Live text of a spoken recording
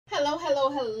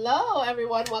Hello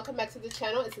everyone, welcome back to the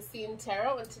channel. It's Scene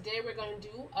Tarot, and today we're going to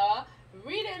do a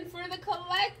reading for the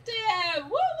collective.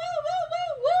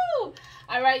 Woo!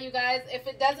 Alright, you guys, if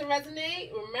it doesn't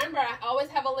resonate, remember I always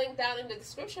have a link down in the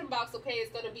description box. Okay,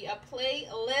 it's going to be a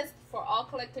playlist for all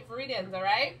collective readings.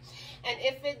 Alright, and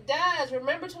if it does,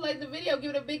 remember to like the video,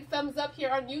 give it a big thumbs up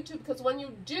here on YouTube, because when you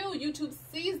do, YouTube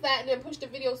sees that and then push the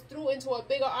videos through into a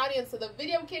bigger audience, so the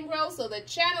video can grow, so the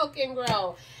channel can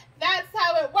grow. That's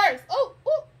how it works.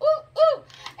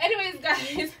 Anyways,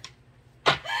 guys,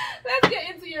 let's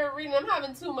get into your reading. I'm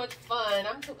having too much fun.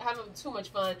 Having too much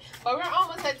fun. But we're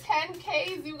almost at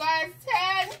 10Ks, you guys.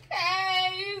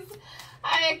 10Ks.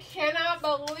 I cannot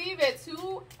believe it.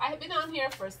 I've been on here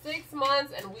for 6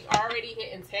 months, and we already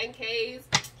hitting 10Ks.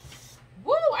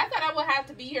 Woo! I thought I would have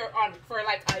to be here for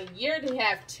like a year to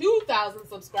have 2,000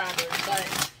 subscribers.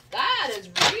 But God has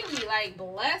really like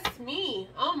blessed me.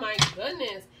 Oh my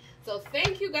goodness. So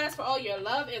thank you guys for all your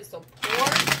love and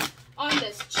support on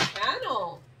this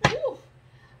channel. Woo.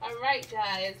 All right,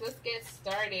 guys, let's get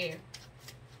started.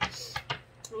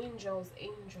 Angels,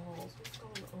 what's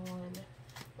going on?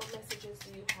 What messages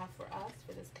do you have for us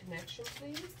for this connection,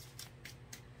 please?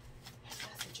 What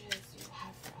messages do you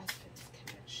have for us for this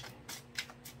connection?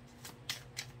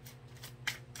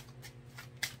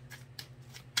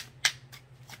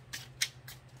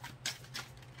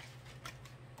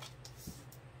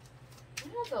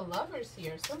 The Lovers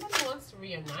here. Somebody wants to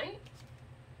reunite.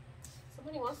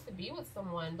 Somebody wants to be with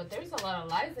someone, but there's a lot of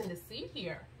lies and deceit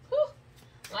here. Whew.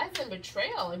 Lies and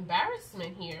betrayal,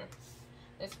 embarrassment here.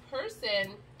 This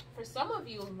person, for some of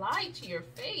you, lied to your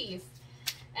face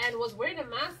and was wearing a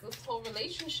mask this whole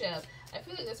relationship. I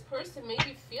feel like this person made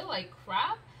you feel like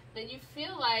crap, that you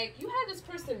feel like you had this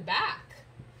person back.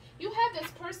 You had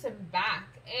this person back,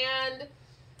 and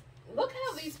look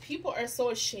how these people are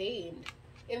so ashamed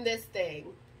in this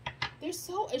thing. They're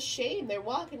so ashamed. They're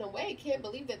walking away. Can't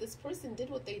believe that this person did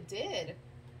what they did.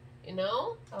 You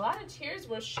know, a lot of tears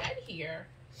were shed here.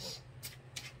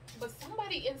 But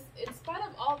somebody, in spite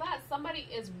of all that, somebody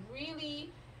is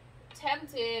really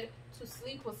tempted to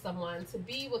sleep with someone, to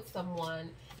be with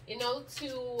someone, you know,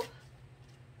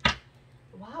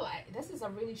 wow, this is a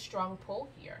really strong pull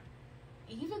here.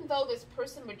 Even though this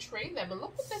person betrayed them, and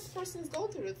look what this person is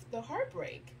going through, the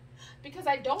heartbreak. Because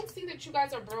I don't see that you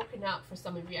guys are broken up for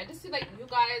some of you. I just see like you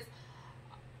guys,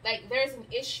 like there's an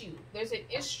issue. There's an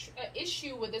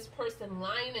issue with this person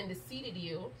lying and deceived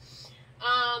you.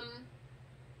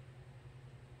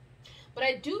 But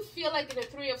I do feel like in the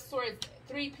Three of Swords,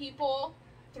 3 people,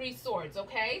 3 swords,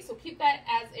 okay? So keep that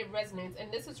as it resonates.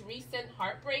 And this is recent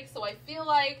heartbreak. So I feel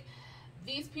like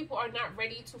these people are not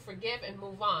ready to forgive and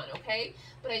move on, okay?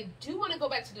 But I do want to go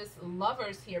back to this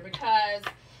Lovers here, because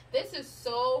this is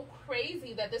so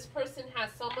crazy that this person has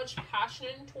so much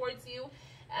passion towards you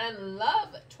and love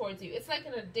towards you. It's like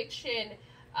an addiction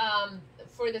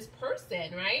for this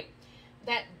person, right?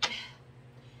 That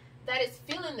is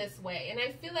feeling this way. And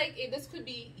I feel like this could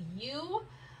be you,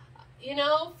 you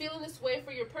know, feeling this way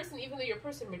for your person, even though your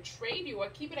person betrayed you. Or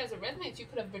keep it as it resonates, you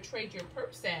could have betrayed your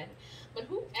person. But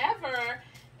whoever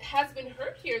has been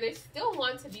hurt here, they still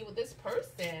want to be with this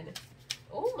person.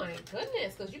 Oh my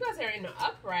goodness, because you guys are in the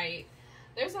upright.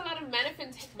 There's a lot of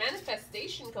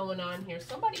manifestation going on here.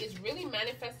 Somebody is really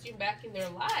manifesting back in their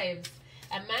lives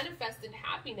and manifesting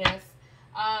happiness.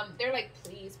 They're like,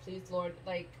 please, Lord,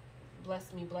 like,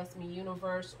 bless me,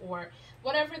 universe, or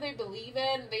whatever they believe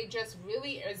in. They just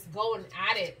really is going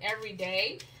at it every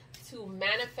day to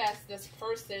manifest this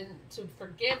person, to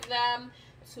forgive them,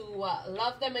 to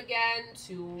love them again,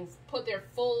 to put their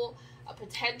full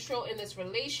potential in this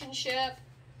relationship.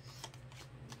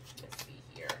 Let's see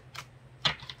here.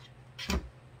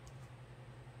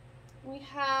 We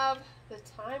have the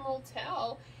time will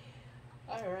tell.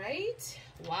 All right.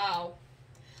 Wow.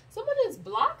 Someone has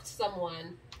blocked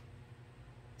someone.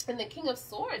 And the King of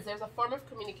Swords, there's a form of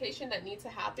communication that needs to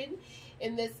happen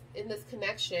in this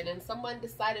connection, and someone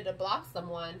decided to block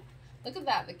someone. Look at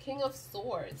that. The King of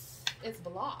Swords is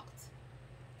blocked.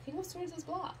 King of Swords is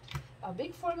blocked. A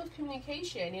big form of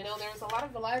communication. You know, there's a lot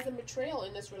of lies and betrayal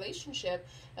in this relationship,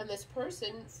 and this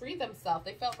person freed themselves.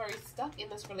 They felt very stuck in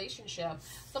this relationship.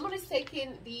 Someone is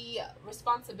taking the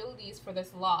responsibilities for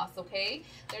this loss, okay?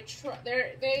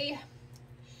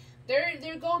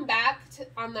 They're going back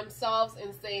on themselves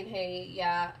and saying, hey,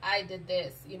 yeah, I did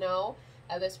this, you know,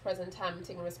 at this present time, I'm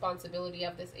taking responsibility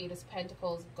of this 8 of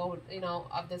Pentacles, you know,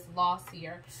 of this loss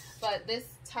here. But this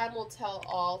time will tell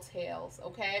all tales,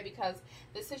 okay? Because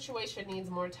this situation needs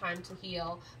more time to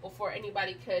heal before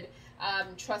anybody could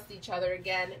trust each other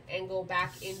again and go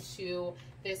back into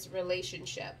this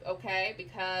relationship, okay?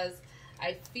 Because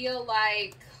I feel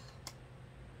like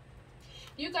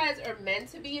you guys are meant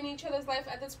to be in each other's life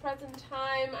at this present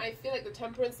time. I feel like the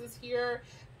Temperance is here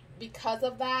because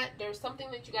of that. There's something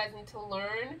that you guys need to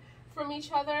learn from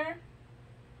each other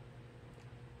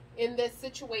in this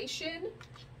situation.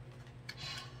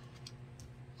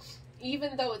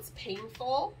 Even though it's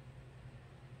painful,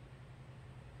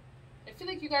 I feel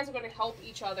like you guys are going to help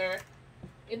each other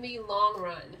in the long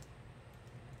run.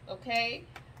 Okay?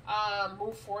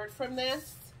 Move forward from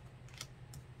this.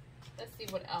 Let's see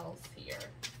what else here.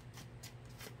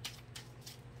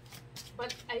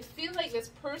 But I feel like this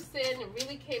person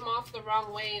really came off the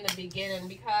wrong way in the beginning,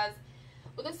 because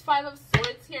with this Five of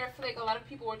Swords here, I feel like a lot of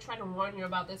people were trying to warn you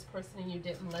about this person and you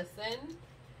didn't listen.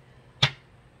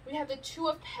 We have the Two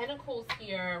of Pentacles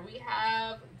here. We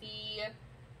have the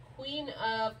Queen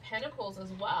of Pentacles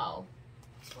as well.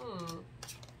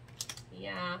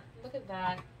 Yeah, look at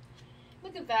that.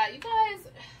 Look at that. You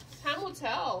guys, time will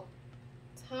tell.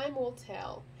 Time will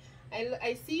tell.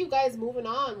 I see you guys moving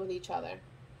on with each other.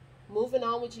 Moving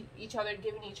on with each other,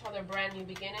 giving each other a brand new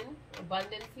beginning.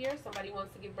 Abundance here. Somebody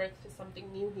wants to give birth to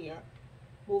something new here.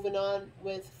 Moving on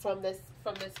from this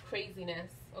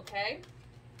craziness, okay?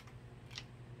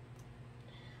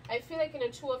 I feel like in a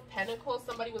Two of Pentacles,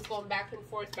 somebody was going back and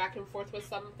forth with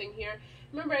something here.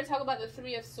 Remember, I talk about the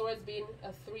Three of Swords being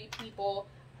three people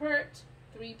hurt,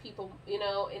 three people, you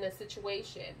know, in a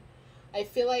situation. I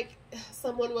feel like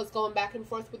someone was going back and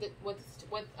forth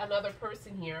with another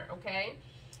person here, okay?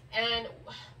 And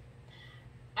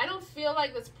I don't feel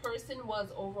like this person was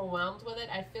overwhelmed with it.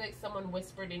 I feel like someone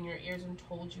whispered in your ears and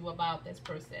told you about this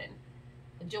person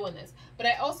doing this. But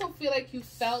I also feel like you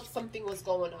felt something was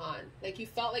going on. Like you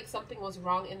felt like something was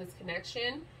wrong in this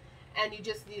connection and you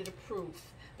just needed a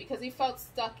proof because you felt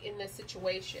stuck in this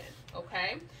situation,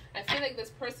 okay? I feel like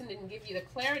this person didn't give you the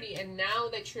clarity, and now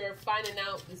that you're finding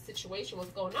out the situation, what's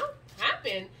going on,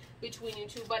 happened between you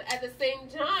two, but at the same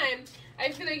time,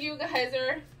 I feel like you guys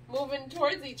are moving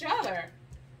towards each other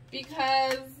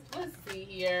because, let's see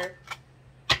here.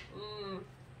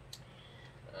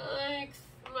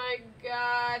 My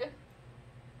God.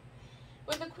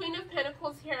 With the Queen of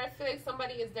Pentacles here, I feel like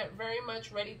somebody is very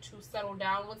much ready to settle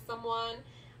down with someone,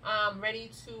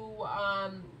 ready to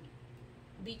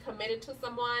be committed to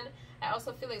someone. I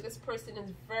also feel like this person is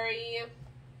very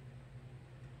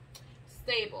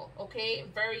stable, okay?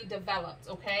 Very developed,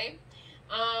 okay?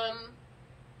 And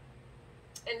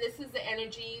this is the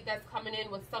energy that's coming in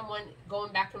with someone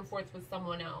going back and forth with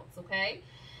someone else, okay?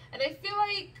 And I feel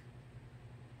like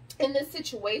in this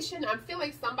situation, I feel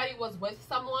like somebody was with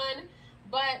someone,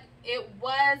 but it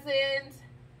wasn't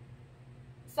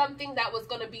something that was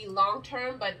going to be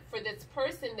long-term, but for this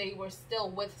person, they were still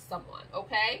with someone,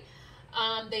 okay?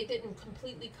 They didn't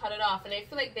completely cut it off, and I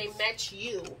feel like they met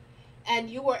you, and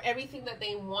you were everything that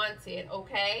they wanted,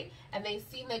 okay? And they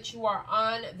seen that you are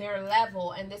on their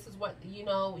level, and this is what, you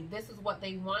know, this is what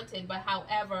they wanted, but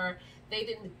however, they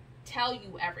didn't tell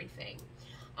you everything.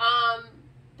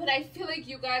 But I feel like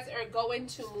you guys are going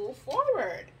to move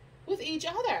forward with each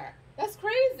other. That's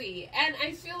crazy. And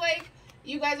I feel like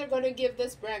you guys are going to give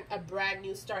this a brand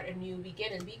new start, a new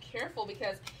beginning. Be careful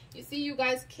because you see you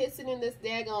guys kissing in this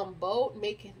daggone boat,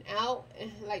 making out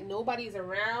like nobody's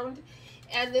around.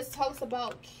 And this talks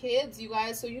about kids, you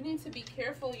guys. So you need to be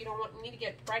careful. You don't need to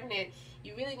get pregnant.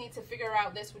 You really need to figure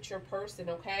out this with your person,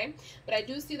 okay? But I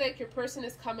do see like your person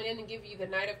is coming in and give you the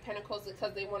Knight of Pentacles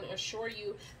because they want to assure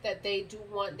you that they do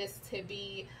want this to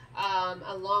be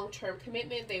a long-term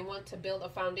commitment. They want to build a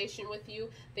foundation with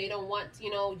you. They don't want, you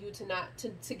know, you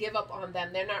to give up on them.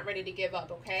 They're not ready to give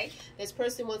up, okay? This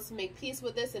person wants to make peace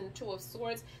with this and Two of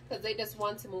Swords because they just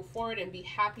want to move forward and be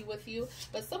happy with you.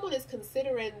 But someone is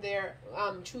considering their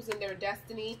choosing their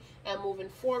destiny and moving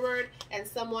forward, and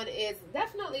someone is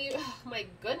definitely, oh my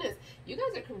goodness, you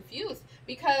guys are confused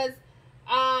because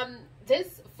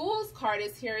this Fool's card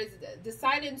is here, is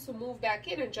deciding to move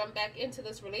back in and jump back into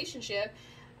this relationship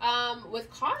with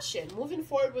caution, moving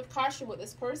forward with caution with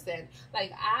this person.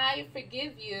 Like, I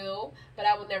forgive you, but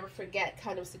I will never forget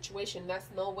kind of situation. That's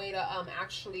no way to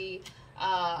actually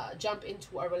jump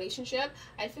into a relationship.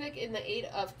 I feel like in the Eight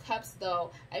of Cups, though,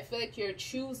 I feel like you're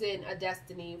choosing a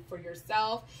destiny for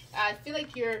yourself. I feel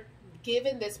like you're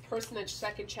giving this person a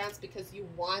second chance because you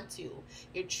want to.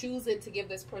 You're choosing to give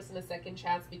this person a second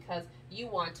chance because you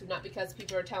want to, not because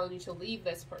people are telling you to leave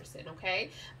this person, okay?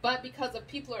 But because of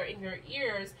people are in your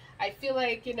ears, I feel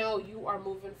like, you know, you are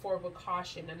moving forward with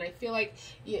caution. And I feel like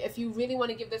if you really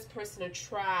want to give this person a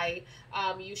try,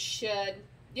 you should,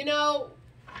 you know,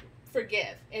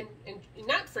 forgive and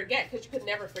not forget, because you could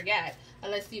never forget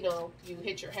unless, you know, you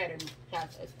hit your head and have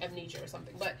amnesia or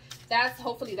something. But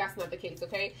hopefully that's not the case,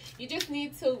 okay? You just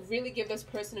need to really give this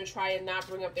person a try and not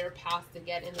bring up their past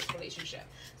again in this relationship.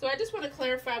 So I just want to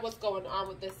clarify what's going on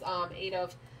with this Eight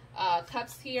of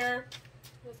Cups here.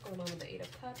 What's going on with the Eight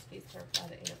of Cups? Please clarify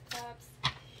the Eight of Cups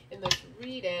in this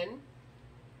reading.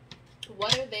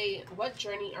 What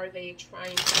journey are they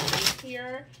trying to make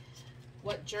here?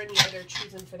 What journey are they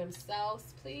choosing for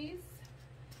themselves, please?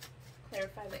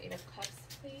 Clarify the Eight of Cups,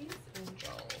 please.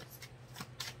 Angels.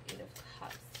 Eight of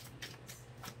Cups,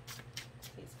 please.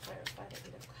 Please clarify the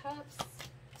Eight of Cups.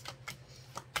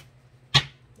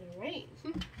 All right.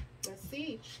 Let's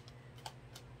see.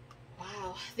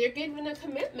 Wow. They're giving a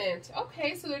commitment.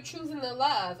 Okay, so they're choosing the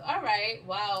love. All right.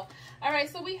 Wow. All right,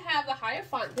 so we have the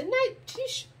Hierophant. Didn't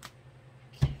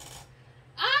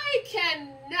I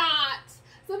cannot.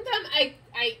 Sometimes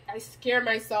I scare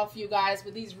myself, you guys,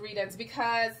 with these readings,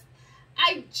 because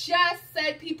I just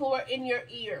said people were in your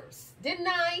ears. Didn't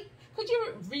I? Could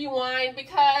you rewind?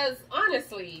 Because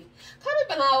honestly, comment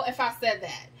below if I said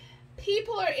that.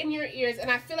 People are in your ears, and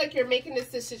I feel like you're making this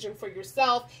decision for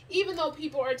yourself, even though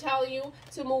people are telling you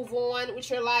to move on with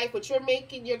your life, but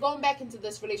you're going back into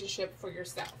this relationship for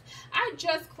yourself. I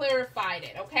just clarified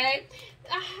it, okay?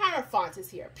 A Hierophant is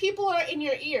here. People are in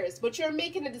your ears, but you're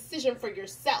making a decision for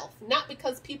yourself, not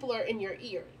because people are in your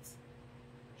ears.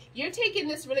 You're taking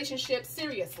this relationship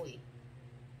seriously.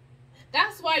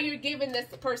 That's why you're giving this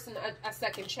person a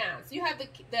second chance. You have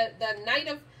the Knight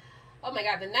of, oh my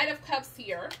God, the Knight of Cups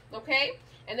here, okay?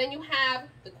 And then you have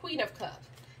the Queen of Cups.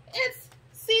 It's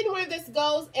seeing where this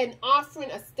goes and offering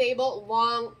a stable,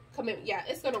 long commitment. Yeah,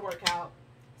 it's going to work out.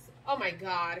 Oh my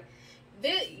God.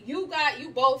 You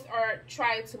both are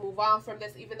trying to move on from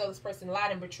this, even though this person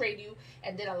lied and betrayed you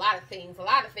and did a lot of things.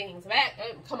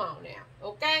 Come on now,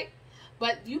 okay?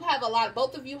 But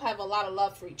both of you have a lot of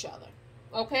love for each other,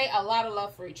 okay? A lot of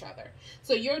love for each other.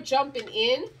 So you're jumping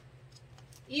in,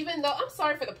 even though I'm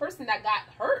sorry for the person that got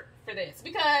hurt for this,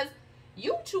 because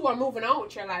you two are moving on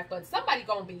with your life, but somebody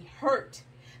gonna be hurt.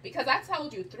 Because I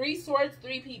told you, 3 swords,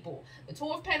 3 people. The Two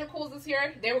of Pentacles is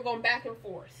here. They were going back and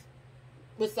forth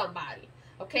with somebody,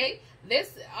 okay?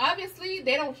 This, obviously,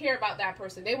 they don't care about that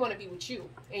person. They want to be with you,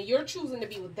 and you're choosing to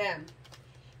be with them,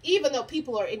 even though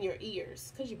people are in your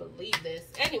ears. Could you believe this?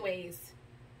 Anyways,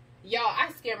 y'all,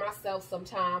 I scare myself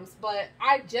sometimes, but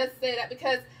I just say that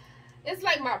because it's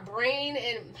like my brain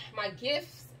and my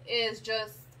gifts is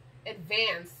just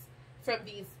advanced from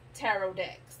these tarot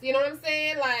decks. You know what I'm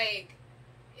saying? Like,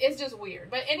 it's just weird.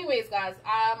 But anyways, guys,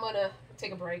 I'm going to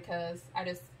take a break because I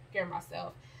just scare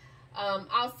myself.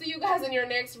 I'll see you guys in your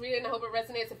next reading. I hope it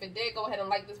resonates. If it did, go ahead and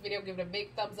like this video. Give it a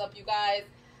big thumbs up, you guys.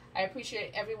 I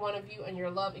appreciate every one of you and your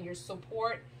love and your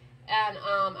support. And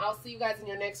I'll see you guys in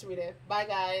your next reading. Bye,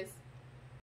 guys.